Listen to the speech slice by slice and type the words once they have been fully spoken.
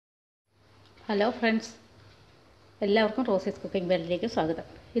Hello friends, എല്ലാവർക്കും റോസീസ് cooking വേൾഡിലേക്ക് സ്വാഗതം.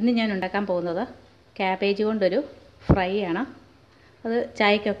 ഇന്ന് ഞാൻ ഉണ്ടാക്കാൻ പോകുന്നത് ക്യാബേജ് കൊണ്ടൊരു ഫ്രൈ ആണ്. അത്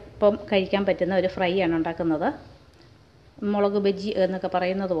ചായക്കൊപ്പം കഴിക്കാൻ പറ്റുന്ന ഒരു ഫ്രൈ ആണ് ഉണ്ടാക്കുന്നത്. മുളക് ബജ്ജി എന്നൊക്കെ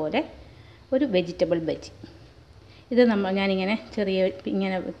പറയുന്നത് പോലെ ഒരു വെജിറ്റബിൾ ബജ്ജി. ഇത് ഞാനിങ്ങനെ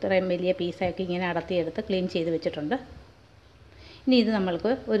ഇങ്ങനെ ഇത്രയും വലിയ പീസാക്കി ഇങ്ങനെ അടത്തിയെടുത്ത് ക്ലീൻ ചെയ്ത് വെച്ചിട്ടുണ്ട്. ഇനി ഇത്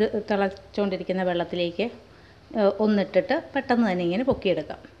നമ്മൾക്ക് ഒരു തിളച്ചുകൊണ്ടിരിക്കുന്ന വെള്ളത്തിലേക്ക് ഒന്നിട്ടിട്ട് പെട്ടെന്ന് തന്നെ ഇങ്ങനെ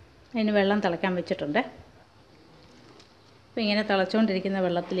പൊക്കിയെടുക്കാം. അതിന് വെള്ളം തിളയ്ക്കാൻ വെച്ചിട്ടുണ്ട്. അപ്പോൾ ഇങ്ങനെ തിളച്ചുകൊണ്ടിരിക്കുന്ന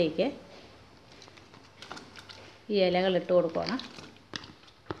വെള്ളത്തിലേക്ക് ഈ ഇലകൾ ഇട്ട് കൊടുക്കണം.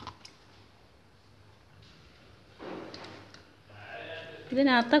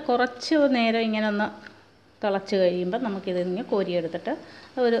 ഇതിനകത്ത് കുറച്ച് നേരം ഇങ്ങനെ ഒന്ന് തിളച്ച് കഴിയുമ്പോൾ നമുക്കിതിങ്ങനെ കോരിയെടുത്തിട്ട്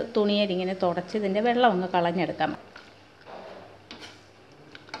ഒരു തുണിയിൽ ഇങ്ങനെ തുടച്ച് ഇതിൻ്റെ വെള്ളം ഒന്ന് കളഞ്ഞെടുക്കാം.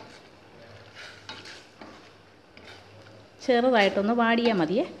 ചെറുതായിട്ടൊന്ന് വാടിയാൽ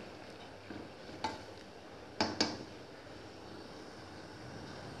മതിയേ.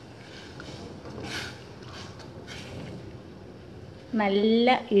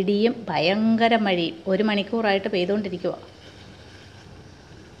 നല്ല ഇടിയും ഭയങ്കര മഴയും 1 മണിക്കൂറായിട്ട് പെയ്തുകൊണ്ടിരിക്കുക.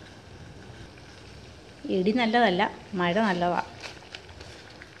 ഇടി നല്ലതല്ല, മഴ നല്ലതാണ്.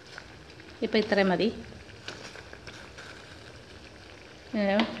 ഇപ്പോൾ ഇത്രയും മതി.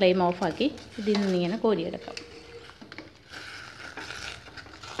 ഫ്ലെയിം ഓഫാക്കി ഇതിൽ നിന്നിങ്ങനെ കോരിയെടുക്കാം.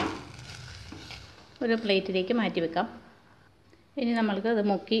 ഒരു പ്ലേറ്റിലേക്ക് മാറ്റി വെക്കാം. ഇനി നമ്മൾക്ക് അത്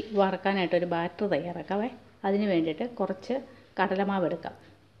മുക്കി വറക്കാനായിട്ടൊരു ബാറ്റർ തയ്യാറാക്കാവേ. അതിന് വേണ്ടിയിട്ട് കുറച്ച് കടലമാവ് എടുക്കാം.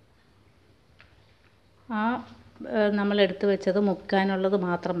 നമ്മളെടുത്ത് വെച്ചത് മുക്കാനുള്ളത്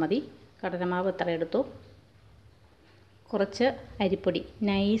മാത്രം മതി. കടലമാവ് ഇത്ര എടുത്തു. കുറച്ച് അരിപ്പൊടി,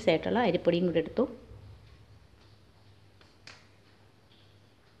 നൈസായിട്ടുള്ള അരിപ്പൊടിയും കൂടി എടുത്തു.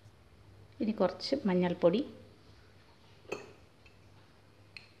 ഇനി കുറച്ച് മഞ്ഞൾപ്പൊടി,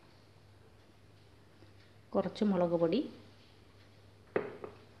 കുറച്ച് മുളക് പൊടി,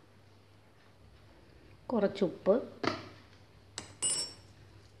 കുറച്ച് ഉപ്പ്,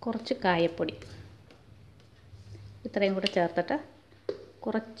 കുറച്ച് കായപ്പൊടി, ഇത്രയും കൂടെ ചേർത്തിട്ട്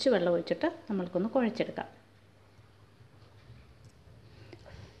കുറച്ച് വെള്ളം ഒഴിച്ചിട്ട് നമ്മൾക്കൊന്ന് കുഴച്ചെടുക്കാം.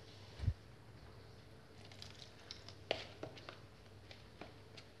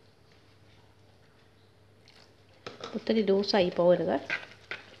 ഒത്തിരി ലൂസായി പോകരുത്.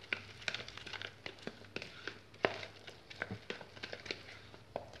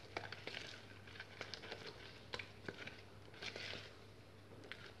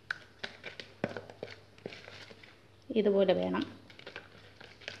 ഇതുപോലെ വേണം.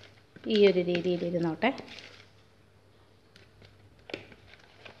 ഈ ഒരു രീതിയിൽ ഇരുന്നോട്ടെ.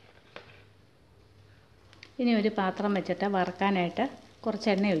 ഇനി ഒരു പാത്രം വെച്ചിട്ട് വറുക്കാനായിട്ട് കുറച്ച്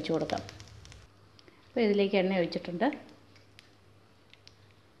എണ്ണ ഒഴിച്ച് കൊടുക്കാം. അപ്പോൾ ഇതിലേക്ക് എണ്ണ ഒഴിച്ചിട്ടുണ്ട്.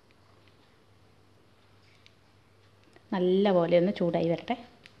 നല്ല പോലെ ഒന്ന് ചൂടായി വരട്ടെ.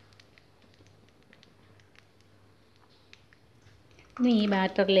 ഇനി ഈ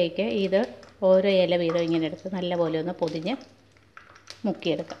ബാറ്ററിലേക്ക് ഇത് ഓരോ ഇല വീതം ഇങ്ങനെ എടുത്ത് നല്ല പോലെ ഒന്ന് പൊതിഞ്ഞ്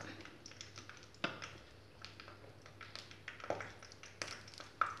മുക്കിയെടുക്കാം.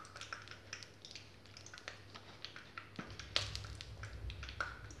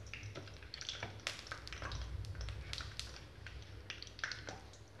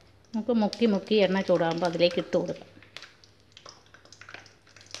 നമുക്ക് മുക്കി എണ്ണ ചൂടാകുമ്പോൾ അതിലേക്ക് ഇട്ട് കൊടുക്കാം.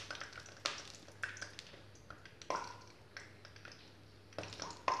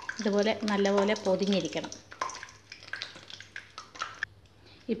 ഇതുപോലെ നല്ലപോലെ പൊതിഞ്ഞിരിക്കണം.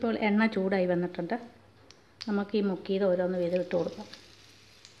 ഇപ്പോൾ എണ്ണ ചൂടായി വന്നിട്ടുണ്ട്. നമുക്ക് ഈ മുക്കിയത് ഓരോന്ന് വീതം ഇട്ട് കൊടുക്കാം.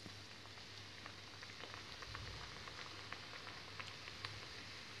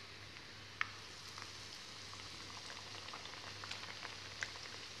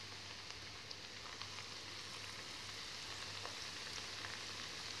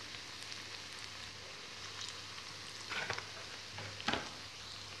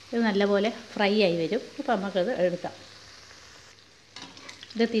 ഇത് നല്ലപോലെ ഫ്രൈ ആയി വരും. അപ്പോൾ നമുക്കത് എടുക്കാം.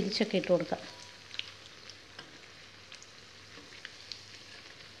 ഇത് തിരിച്ചൊക്കെ ഇട്ട് കൊടുക്കാം.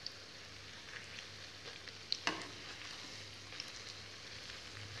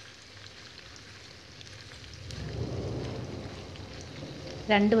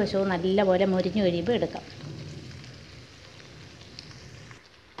 രണ്ട് വശവും നല്ലപോലെ മൊരിഞ്ഞ് കഴിയുമ്പോൾ എടുക്കാം.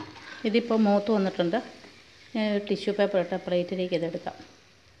 ഇതിപ്പോൾ മൂത്ത് വന്നിട്ടുണ്ട്. ഞാൻ ഒരു ടിഷ്യൂ പേപ്പർ ഇട്ട പ്ലേറ്റിലേക്ക് ഇതെടുക്കാം.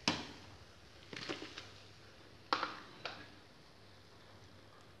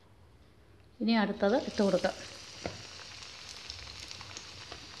 ഇനി അടുത്തത് ഇട്ട് കൊടുക്കാം.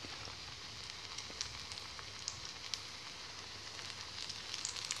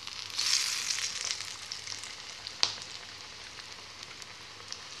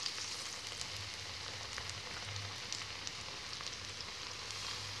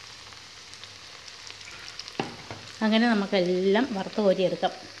 അങ്ങനെ നമുക്കെല്ലാം വറുത്ത്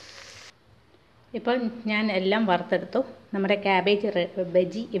കോരിയെടുക്കാം. ഇപ്പോൾ ഞാൻ എല്ലാം വറുത്തെടുത്തു. നമ്മുടെ ക്യാബേജ്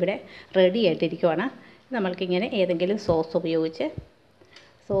ബജി ഇവിടെ റെഡി ആയിട്ടിരിക്കുവാണ്. നമ്മൾക്കിങ്ങനെ ഏതെങ്കിലും സോസ് ഉപയോഗിച്ച്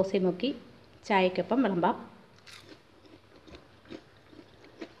സോസിൽ മുക്കി ചായക്കൊപ്പം വിളമ്പാം.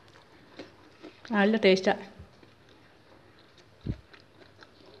 നല്ല ടേസ്റ്റാണ്.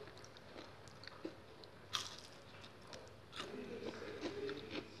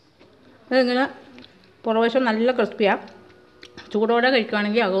 ഇതിങ്ങനെ പുറവശം നല്ല ക്രിസ്പിയാണ്. ചൂടോടെ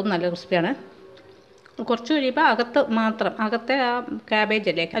കഴിക്കുകയാണെങ്കിൽ അകവും നല്ല ക്രിസ്പിയാണ്. കുറച്ച് കഴിയുമ്പോൾ അകത്തെ ആ ക്യാബേജ്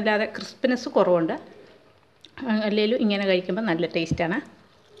അല്ലേ, അല്ലാതെ ക്രിസ്പിനെസ് കുറവുണ്ട്. അല്ലെങ്കിലും ഇങ്ങനെ കഴിക്കുമ്പോൾ നല്ല ടേസ്റ്റാണ്.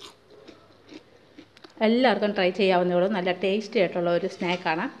 എല്ലാവർക്കും ട്രൈ ചെയ്യാവുന്നതേ. നല്ല ടേസ്റ്റി ആയിട്ടുള്ള ഒരു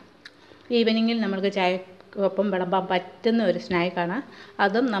സ്നാക്കാണ്. ഈവനിങ്ങിൽ നമ്മൾക്ക് ചായക്കൊപ്പം വിളമ്പാൻ പറ്റുന്ന ഒരു സ്നാക്കാണ്.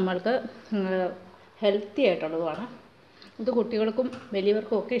 അതും നമ്മൾക്ക് ഹെൽത്തി ആയിട്ടുള്ളതുമാണ്. ഇത് കുട്ടികൾക്കും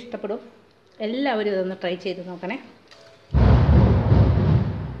വലിയവർക്കും ഒക്കെ ഇഷ്ടപ്പെടും. എല്ലാവരും ഇതൊന്ന് ട്രൈ ചെയ്ത് നോക്കണേ.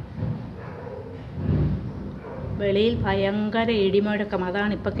 വെളിയിൽ ഭയങ്കര ഇടിമുഴക്കം,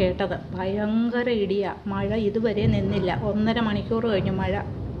 അതാണ് ഇപ്പോൾ കേട്ടത്. ഭയങ്കര ഇടിയാണ്. മഴ ഇതുവരെ നിന്നില്ല. 1.5 മണിക്കൂർ കഴിഞ്ഞു മഴ.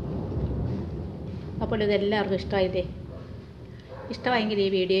 അപ്പോൾ ഇതെല്ലാവർക്കും ഇഷ്ടമായില്ലേ? ഇഷ്ടമായെങ്കിൽ ഈ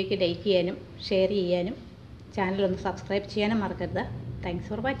വീഡിയോയ്ക്ക് ലൈക്ക് ചെയ്യാനും ഷെയർ ചെയ്യാനും ചാനലൊന്ന് സബ്സ്ക്രൈബ് ചെയ്യാനും മറക്കരുത്. Thanks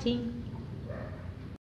for watching.